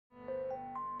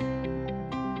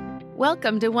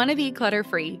Welcome to Wannabe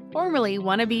Clutter-Free, formerly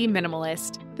Wannabe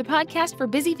Minimalist, the podcast for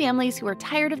busy families who are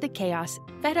tired of the chaos,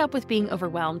 fed up with being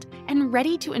overwhelmed, and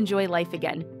ready to enjoy life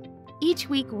again. Each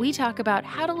week, we talk about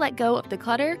how to let go of the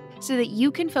clutter so that you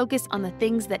can focus on the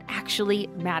things that actually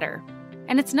matter.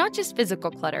 And it's not just physical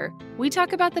clutter. We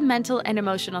talk about the mental and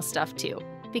emotional stuff too,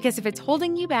 because if it's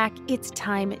holding you back, it's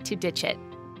time to ditch it.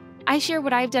 I share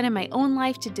what I've done in my own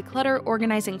life to declutter,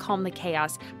 organize, and calm the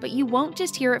chaos, but you won't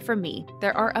just hear it from me.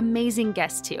 There are amazing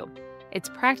guests too. It's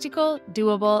practical,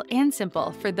 doable, and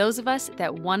simple for those of us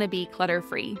that want to be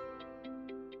clutter-free.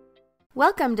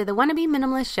 Welcome to the Wannabe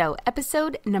Minimalist Show,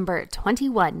 episode number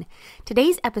 21.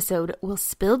 Today's episode will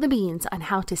spill the beans on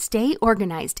how to stay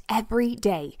organized every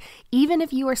day, even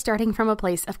if you are starting from a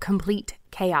place of complete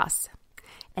chaos.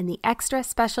 And the extra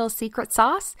special secret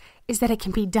sauce is that it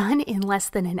can be done in less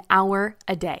than an hour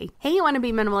a day. Hey,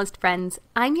 Wannabe Minimalist friends.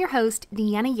 I'm your host,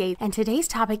 Deanna Yates, and today's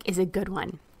topic is a good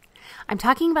one. I'm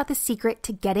talking about the secret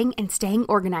to getting and staying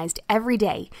organized every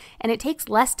day, and it takes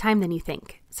less time than you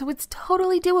think. So it's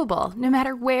totally doable, no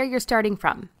matter where you're starting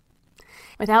from.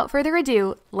 Without further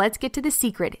ado, let's get to the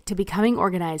secret to becoming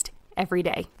organized every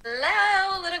day.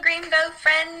 Hello, little green bow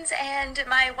friends and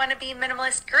my Wannabe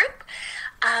Minimalist group.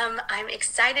 I'm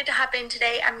excited to hop in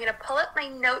today. I'm going to pull up my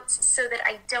notes so that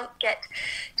I don't get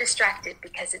distracted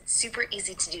because it's super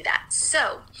easy to do that.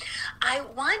 So I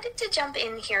wanted to jump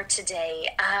in here today.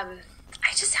 I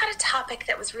just had a topic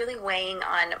that was really weighing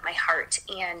on my heart,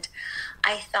 and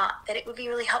I thought that it would be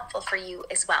really helpful for you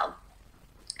as well.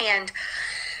 And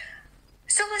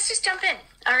so let's just jump in.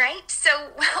 All right. So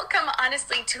welcome,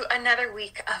 honestly, to another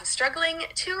week of struggling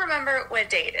to remember what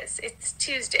day it is. It's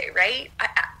Tuesday, right?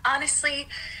 Honestly,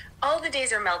 all the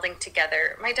days are melding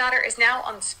together. My daughter is now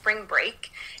on spring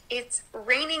break. It's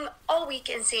raining all week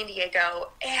in San Diego,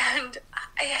 and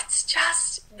it's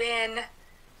just been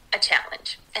a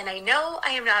challenge. And I know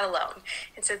I am not alone.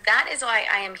 And so that is why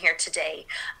I am here today,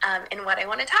 and what I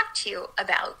want to talk to you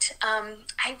about.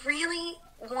 I really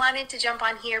wanted to jump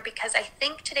on here because I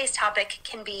think today's topic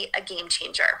can be a game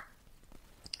changer.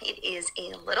 It is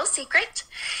a little secret,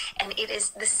 and it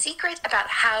is the secret about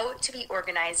how to be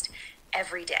organized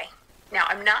every day. Now,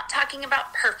 I'm not talking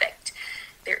about perfect.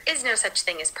 There is no such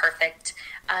thing as perfect.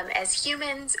 As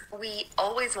humans, we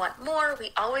always want more.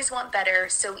 We always want better.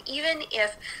 So even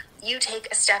if you take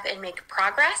a step and make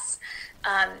progress,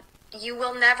 you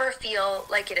will never feel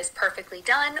like it is perfectly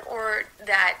done or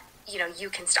that, you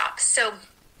can stop. So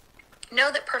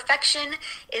know that perfection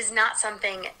is not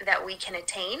something that we can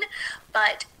attain,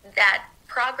 but that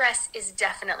progress is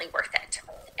definitely worth it.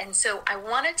 And so I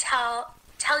want to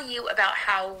tell you about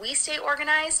how we stay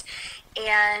organized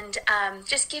and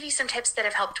just give you some tips that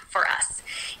have helped for us.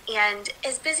 And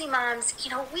as busy moms,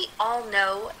 we all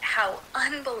know how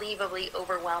unbelievably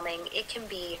overwhelming it can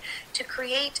be to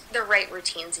create the right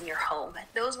routines in your home.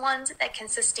 Those ones that can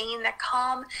sustain that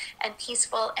calm and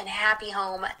peaceful and happy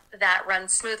home that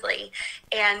runs smoothly.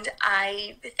 And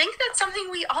I think that's something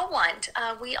we all want.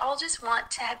 We all just want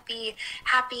to be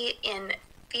happy and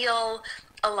feel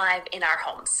alive in our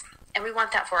homes. And we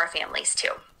want that for our families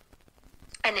too.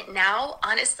 And now,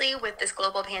 honestly, with this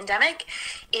global pandemic,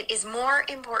 it is more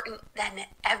important than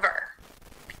ever.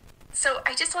 So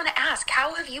I just want to ask,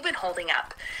 how have you been holding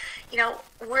up?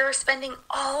 We're spending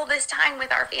all this time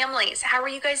with our families. How are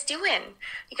you guys doing?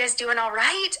 You guys doing all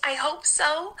right? I hope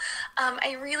so.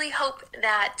 I really hope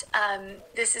that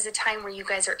this is a time where you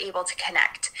guys are able to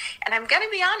connect. And I'm going to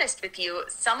be honest with you.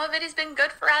 Some of it has been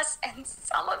good for us, and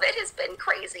some of it has been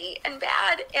crazy and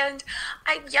bad. And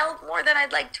I've yelled more than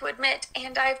I'd like to admit,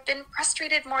 and I've been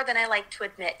frustrated more than I like to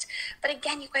admit. But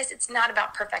again, you guys, it's not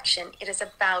about perfection. It is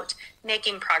about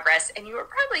making progress. And you were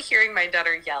probably hearing my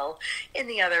daughter yell in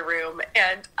the other room.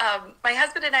 And my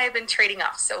husband and I have been trading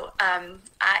off. So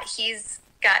he's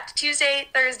got Tuesday,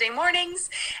 Thursday mornings.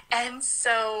 And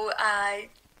so,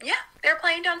 they're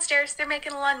playing downstairs. They're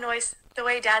making a lot of noise the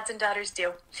way dads and daughters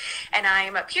do. And I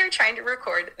am up here trying to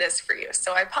record this for you.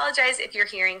 So I apologize if you're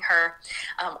hearing her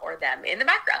or them in the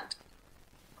background.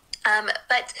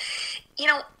 But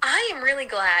I am really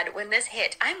glad when this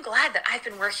hit. I'm glad that I've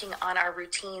been working on our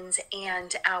routines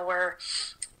and our,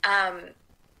 on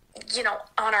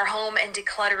our home and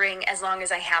decluttering as long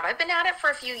as I have. I've been at it for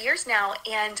a few years now,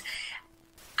 and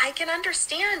I can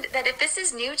understand that if this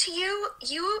is new to you,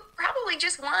 you probably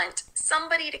just want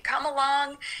somebody to come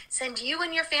along, send you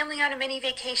and your family on a mini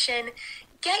vacation,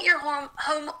 get your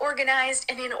home organized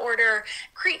and in order,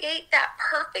 create that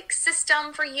perfect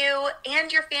system for you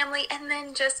and your family, and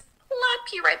then just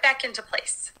plop you right back into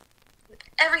place.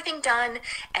 Everything done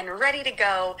and ready to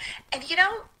go. And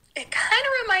it kind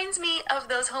of reminds me of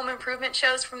those home improvement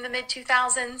shows from the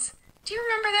mid-2000s. Do you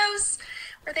remember those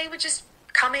where they would just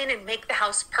come in and make the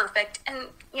house perfect? And,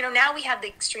 now we have the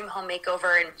extreme home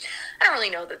makeover, and I don't really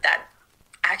know that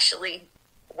actually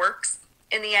works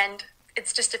in the end.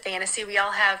 It's just a fantasy we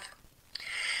all have.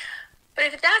 But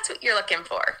if that's what you're looking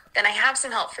for, then I have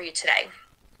some help for you today.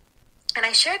 And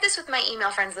I shared this with my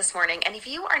email friends this morning. And if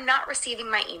you are not receiving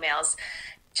my emails,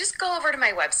 just go over to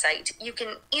my website. You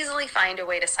can easily find a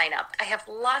way to sign up. I have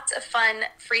lots of fun,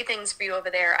 free things for you over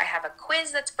there. I have a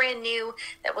quiz that's brand new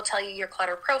that will tell you your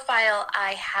clutter profile.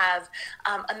 I have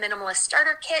a minimalist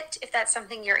starter kit if that's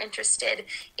something you're interested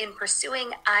in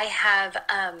pursuing. I have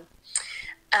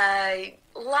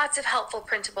lots of helpful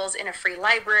printables in a free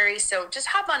library. So just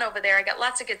hop on over there. I got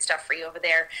lots of good stuff for you over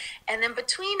there. And then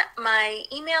between my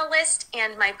email list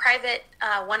and my private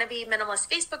Wannabe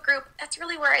Minimalist Facebook group, that's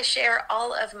really where I share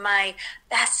all of my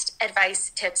best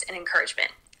advice, tips, and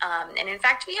encouragement. And in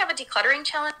fact, we have a decluttering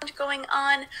challenge going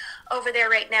on over there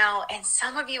right now. And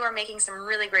some of you are making some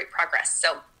really great progress.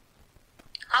 So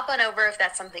hop on over if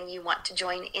that's something you want to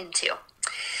join into.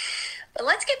 But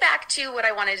let's get back to what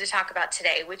I wanted to talk about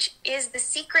today, which is the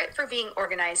secret for being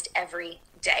organized every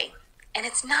day. And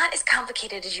it's not as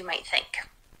complicated as you might think.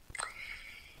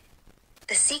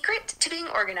 The secret to being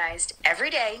organized every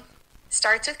day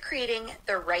starts with creating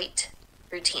the right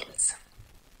routines.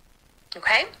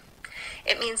 Okay?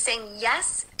 It means saying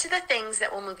yes to the things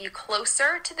that will move you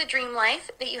closer to the dream life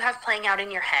that you have playing out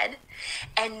in your head,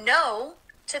 and no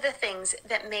to the things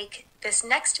that make this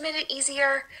next minute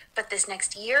easier, but this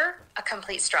next year a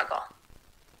complete struggle.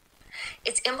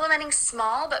 It's implementing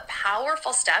small but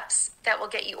powerful steps that will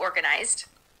get you organized,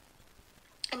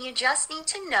 and you just need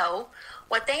to know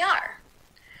what they are.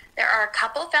 There are a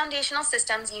couple foundational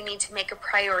systems you need to make a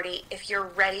priority if you're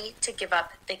ready to give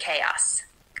up the chaos.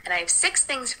 And I have 6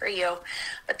 things for you,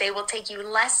 but they will take you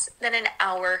less than an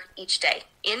hour each day.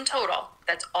 In total,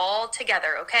 that's all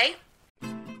together, okay?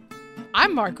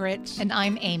 I'm Margaret. And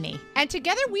I'm Amy. And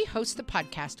together we host the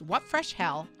podcast, What Fresh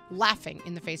Hell? Laughing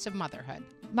in the Face of Motherhood.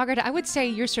 Margaret, I would say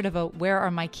you're sort of a where are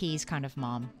my keys kind of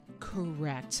mom.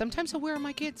 Correct. Sometimes a where are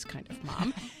my kids kind of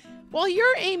mom. Well,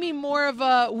 you're, Amy, more of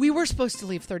a we were supposed to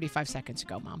leave 35 seconds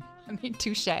ago, mom. I mean,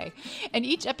 touche. In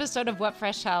each episode of What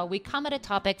Fresh Hell, we come at a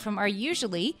topic from our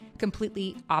usually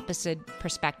completely opposite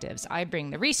perspectives. I bring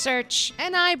the research.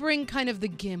 And I bring kind of the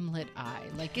gimlet eye.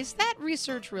 Like, is that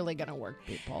research really going to work,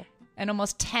 people? And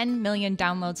almost 10 million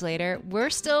downloads later,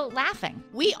 we're still laughing.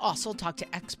 We also talk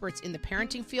to experts in the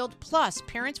parenting field, plus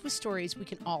parents with stories we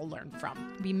can all learn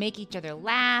from. We make each other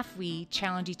laugh, we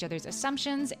challenge each other's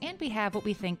assumptions, and we have what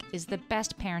we think is the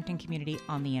best parenting community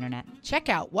on the internet. Check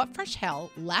out What Fresh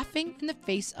Hell? Laughing in the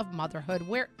Face of Motherhood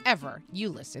wherever you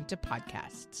listen to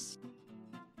podcasts.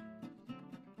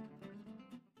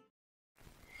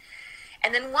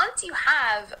 And then once you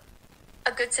have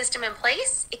a good system in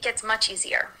place, it gets much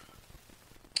easier.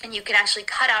 And you can actually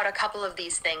cut out a couple of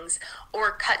these things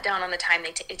or cut down on the time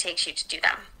it takes you to do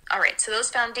them. All right, so those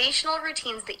foundational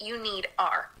routines that you need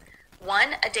are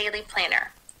 1, a daily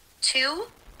planner, 2,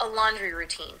 a laundry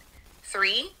routine,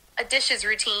 3, a dishes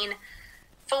routine,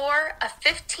 4, a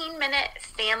 15-minute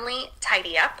family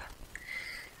tidy up,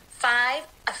 5,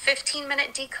 a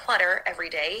 15-minute declutter every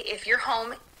day if your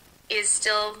home is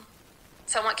still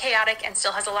somewhat chaotic and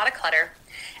still has a lot of clutter,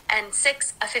 and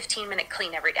 6, a 15-minute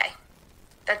clean every day.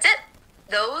 That's it.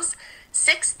 Those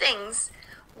 6 things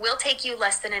will take you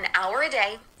less than an hour a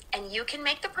day, and you can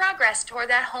make the progress toward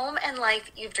that home and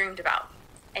life you've dreamed about.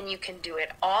 And you can do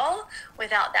it all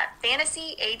without that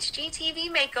fantasy HGTV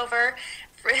makeover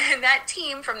for that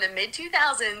team from the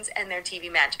mid-2000s and their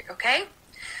TV magic, okay?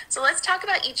 So let's talk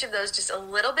about each of those just a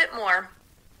little bit more,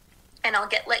 and I'll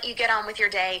let you get on with your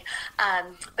day.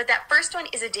 But that first one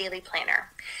is a daily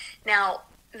planner. Now,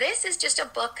 this is just a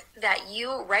book that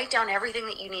you write down everything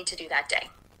that you need to do that day.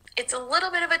 It's a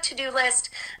little bit of a to-do list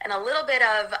and a little bit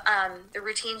of the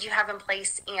routines you have in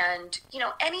place, and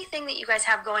anything that you guys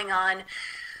have going on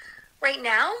right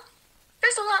now.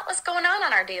 There's a lot less going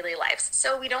on our daily lives.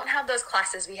 So we don't have those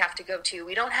classes we have to go to.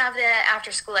 We don't have the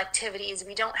after-school activities.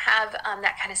 We don't have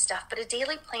that kind of stuff. But a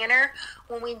daily planner,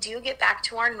 when we do get back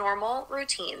to our normal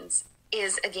routines,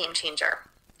 is a game changer.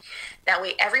 That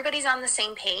way everybody's on the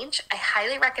same page. I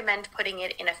highly recommend putting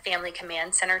it in a family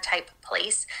command center type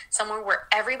place, somewhere where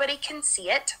everybody can see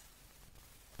it.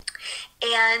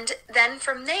 And then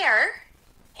from there,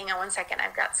 hang on one second,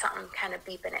 I've got something kind of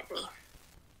beeping at me.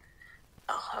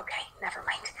 Oh, okay, never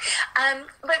mind.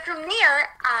 But from there,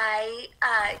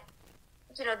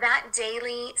 that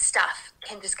daily stuff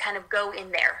can just kind of go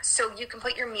in there. So you can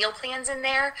put your meal plans in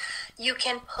there. You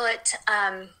can put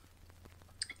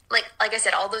like I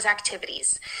said, all those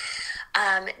activities.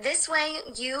 This way,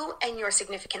 you and your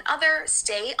significant other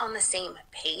stay on the same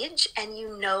page and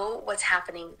you know what's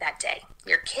happening that day.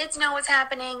 Your kids know what's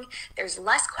happening. There's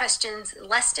less questions,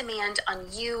 less demand on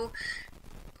you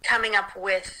coming up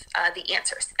with the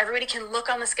answers. Everybody can look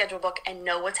on the schedule book and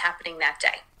know what's happening that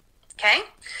day. Okay?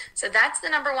 So that's the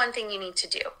number one thing you need to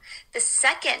do. The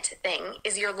second thing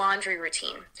is your laundry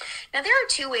routine. Now, there are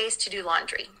two ways to do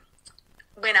laundry.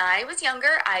 When I was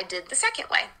younger, I did the second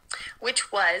way,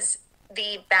 which was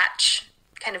the batch,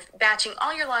 kind of batching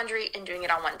all your laundry and doing it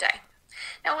on one day.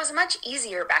 Now, it was much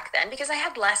easier back then because I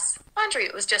had less laundry.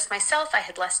 It was just myself. I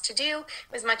had less to do.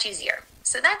 It was much easier.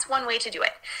 So that's one way to do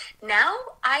it. Now,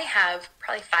 I have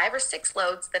probably 5 or 6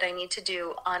 loads that I need to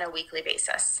do on a weekly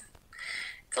basis.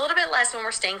 It's a little bit less when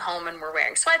we're staying home and we're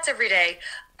wearing sweats every day,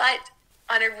 but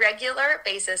on a regular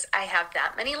basis, I have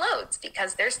that many loads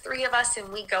because there's 3 of us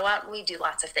and we go out and we do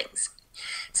lots of things.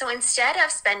 So instead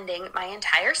of spending my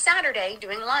entire Saturday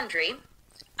doing laundry,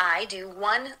 I do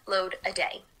 1 load a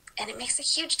day. And it makes a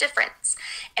huge difference.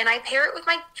 And I pair it with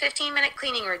my 15-minute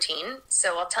cleaning routine.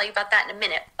 So I'll tell you about that in a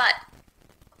minute. But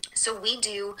so we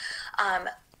do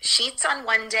sheets on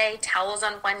one day, towels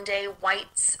on one day,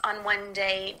 whites on one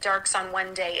day, darks on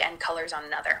one day, and colors on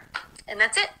another. And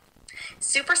that's it.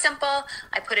 Super simple.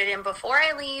 I put it in before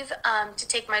I leave to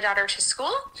take my daughter to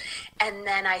school, and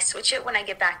then I switch it when I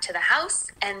get back to the house,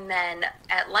 and then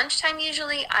at lunchtime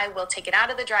usually I will take it out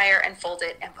of the dryer and fold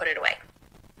it and put it away.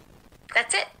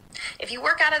 That's it. If you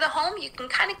work out of the home, you can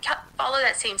kind of follow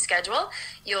that same schedule.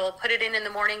 You'll put it in the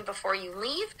morning before you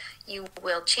leave. You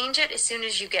will change it as soon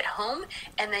as you get home,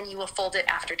 and then you will fold it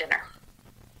after dinner.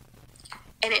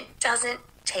 And it doesn't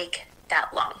take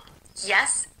that long.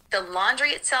 Yes, the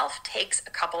laundry itself takes a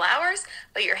couple hours,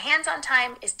 but your hands-on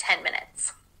time is 10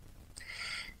 minutes.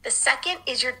 The second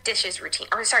is your dishes routine,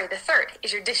 the third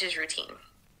is your dishes routine.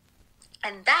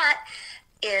 And that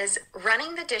is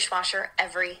running the dishwasher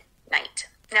every night.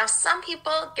 Now, some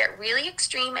people get really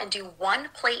extreme and do 1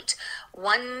 plate,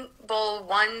 1 bowl,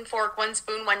 1 fork, 1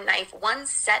 spoon, 1 knife, 1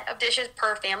 set of dishes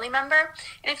per family member.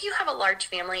 And if you have a large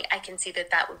family, I can see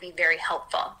that would be very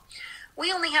helpful.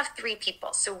 We only have 3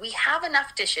 people, so we have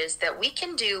enough dishes that we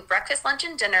can do breakfast, lunch,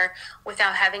 and dinner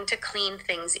without having to clean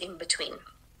things in between.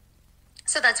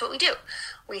 So that's what we do.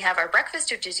 We have our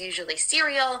breakfast, which is usually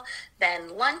cereal.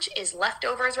 Then lunch is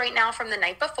leftovers right now from the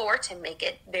night before to make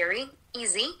it very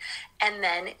easy. And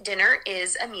then dinner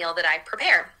is a meal that I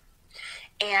prepare.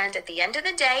 And at the end of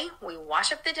the day, we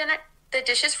wash up the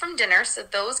dishes from dinner, so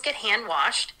those get hand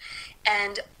washed.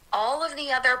 And all of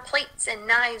the other plates and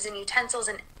knives and utensils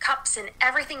and cups and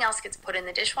everything else gets put in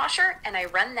the dishwasher, and I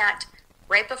run that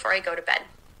right before I go to bed.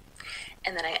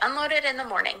 And then I unload it in the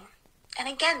morning. And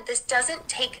again, this doesn't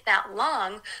take that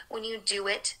long when you do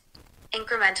it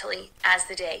incrementally as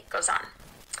the day goes on.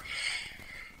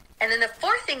 And then the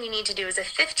fourth thing you need to do is a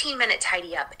 15-minute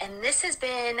tidy up. And this has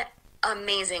been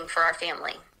amazing for our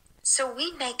family. So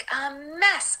we make a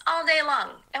mess all day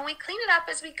long, and we clean it up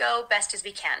as we go best as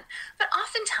we can. But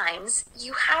oftentimes,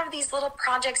 you have these little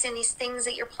projects and these things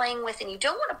that you're playing with, and you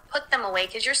don't want to put them away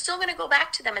because you're still going to go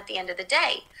back to them at the end of the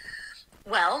day.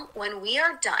 Well, when we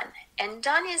are done, and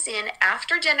done is in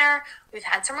after dinner, we've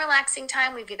had some relaxing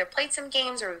time, we've either played some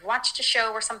games or we've watched a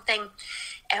show or something,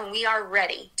 and we are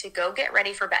ready to go get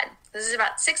ready for bed. This is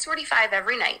about 6:45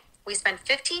 every night. We spend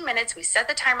 15 minutes, we set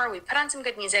the timer, we put on some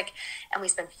good music, and we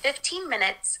spend 15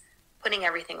 minutes putting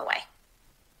everything away.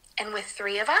 And with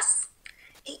 3 of us,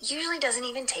 it usually doesn't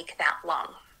even take that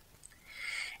long.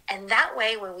 And that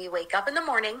way, when we wake up in the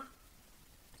morning,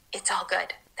 it's all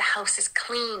good. The house is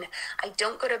clean. I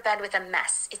don't go to bed with a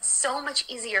mess. It's so much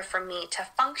easier for me to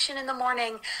function in the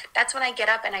morning. That's when I get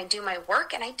up and I do my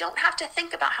work, and I don't have to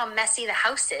think about how messy the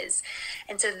house is.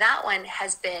 And so that one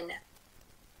has been,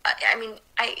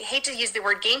 I hate to use the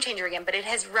word game changer again, but it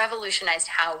has revolutionized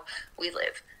how we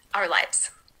live our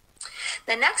lives.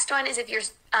 The next one is if you're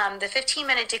the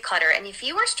 15-minute declutter. And if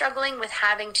you are struggling with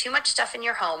having too much stuff in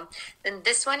your home, then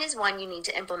this one is one you need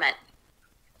to implement.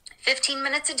 15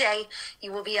 minutes a day,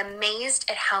 you will be amazed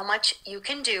at how much you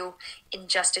can do in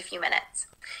just a few minutes.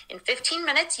 In 15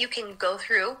 minutes, you can go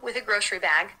through with a grocery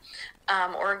bag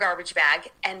or a garbage bag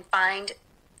and find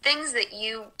things that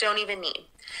you don't even need.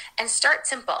 And start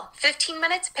simple. 15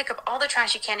 minutes, pick up all the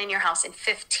trash you can in your house in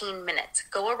 15 minutes.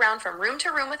 Go around from room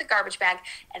to room with a garbage bag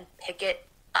and pick it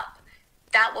up.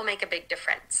 That will make a big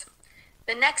difference.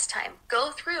 The next time,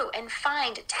 go through and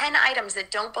find 10 items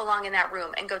that don't belong in that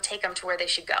room and go take them to where they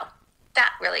should go.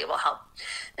 That really will help.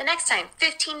 The next time,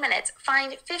 15 minutes,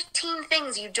 find 15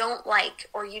 things you don't like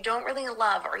or you don't really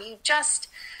love or you just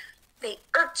they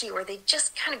irk you or they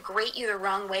just kind of grate you the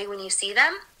wrong way when you see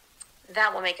them,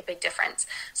 that will make a big difference.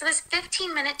 So this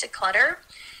 15-minute declutter,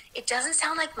 it doesn't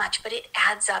sound like much, but it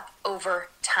adds up over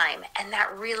time. And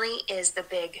that really is the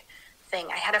big thing.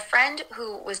 I had a friend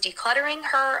who was decluttering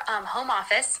her home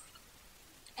office,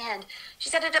 and she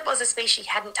said it was a space she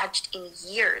hadn't touched in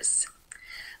years.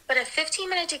 But a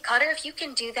 15-minute declutter, if you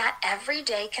can do that every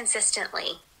day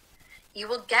consistently, you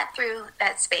will get through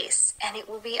that space, and it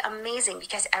will be amazing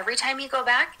because every time you go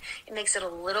back, it makes it a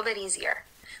little bit easier.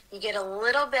 You get a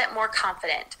little bit more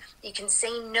confident. You can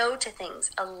say no to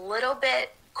things a little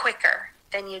bit quicker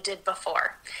than you did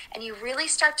before. And you really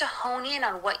start to hone in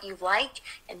on what you like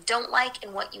and don't like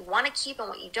and what you want to keep and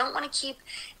what you don't want to keep.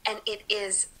 And it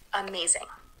is amazing.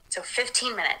 So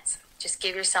 15 minutes. Just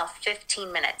give yourself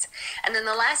 15 minutes. And then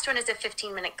the last one is a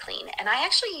 15-minute clean. And I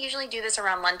actually usually do this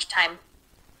around lunchtime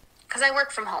because I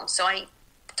work from home. So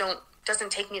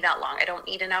doesn't take me that long. I don't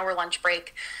need an hour lunch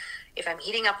break. If I'm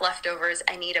heating up leftovers,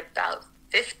 I need about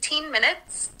 15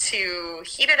 minutes to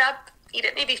heat it up, eat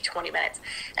it, maybe 20 minutes.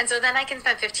 And so then I can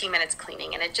spend 15 minutes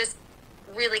cleaning, and it just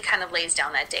really kind of lays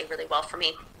down that day really well for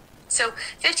me. So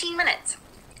 15 minutes.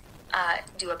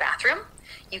 Do a bathroom.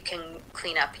 You can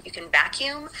clean up, you can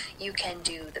vacuum, you can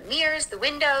do the mirrors, the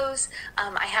windows.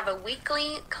 I have a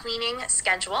weekly cleaning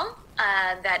schedule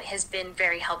that has been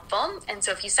very helpful. And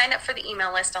so if you sign up for the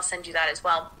email list, I'll send you that as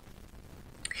well.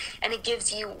 And it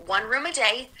gives you one room a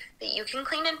day that you can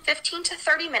clean in 15 to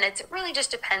 30 minutes. It really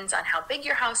just depends on how big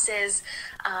your house is,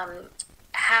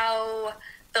 how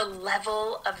the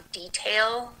level of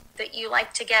detail that you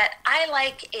like to get. I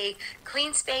like a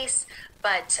clean space,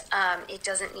 but it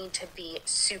doesn't need to be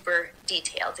super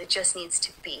detailed. It just needs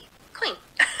to be clean.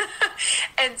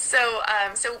 And so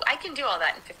I can do all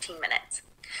that in 15 minutes.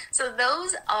 So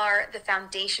those are the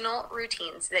foundational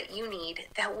routines that you need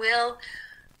that will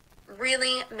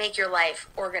really make your life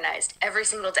organized every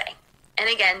single day. And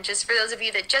again, just for those of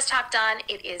you that just hopped on,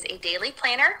 it is a daily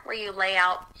planner where you lay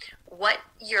out what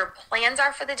your plans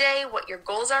are for the day, what your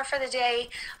goals are for the day,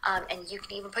 and you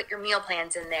can even put your meal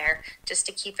plans in there just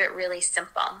to keep it really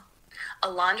simple.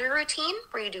 A laundry routine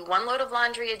where you do one load of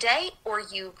laundry a day or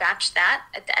you batch that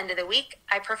at the end of the week.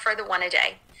 I prefer the one a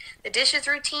day. The dishes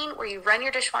routine where you run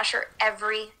your dishwasher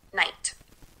every night.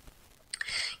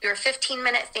 Your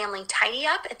 15-minute family tidy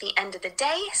up at the end of the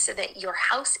day so that your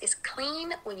house is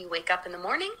clean when you wake up in the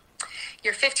morning.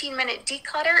 Your 15-minute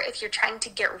declutter if you're trying to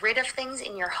get rid of things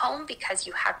in your home because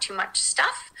you have too much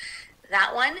stuff.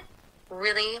 That one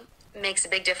really makes a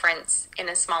big difference in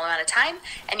a small amount of time.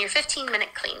 And your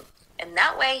 15-minute clean. And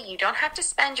that way you don't have to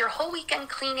spend your whole weekend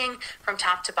cleaning from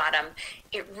top to bottom.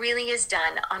 It really is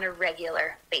done on a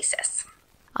regular basis.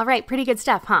 All right, pretty good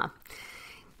stuff, huh?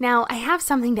 Now, I have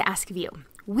something to ask of you.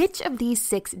 Which of these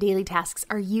 6 daily tasks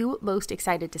are you most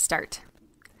excited to start?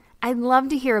 I'd love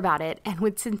to hear about it and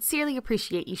would sincerely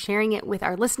appreciate you sharing it with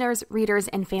our listeners, readers,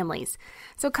 and families.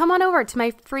 So come on over to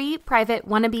my free private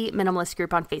Wannabe Minimalist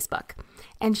group on Facebook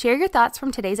and share your thoughts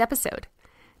from today's episode.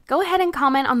 Go ahead and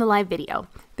comment on the live video.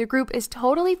 The group is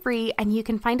totally free and you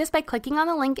can find us by clicking on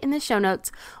the link in the show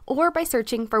notes or by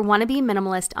searching for Wannabe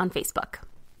Minimalist on Facebook.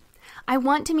 I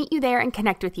want to meet you there and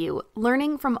connect with you.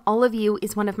 Learning from all of you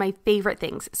is one of my favorite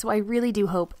things, so I really do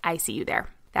hope I see you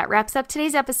there. That wraps up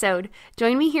today's episode.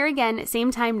 Join me here again, same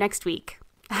time next week.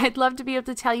 I'd love to be able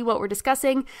to tell you what we're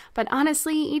discussing, but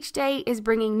honestly, each day is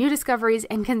bringing new discoveries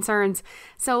and concerns,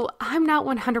 so I'm not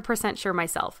 100% sure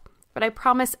myself. But I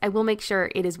promise I will make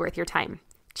sure it is worth your time.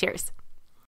 Cheers.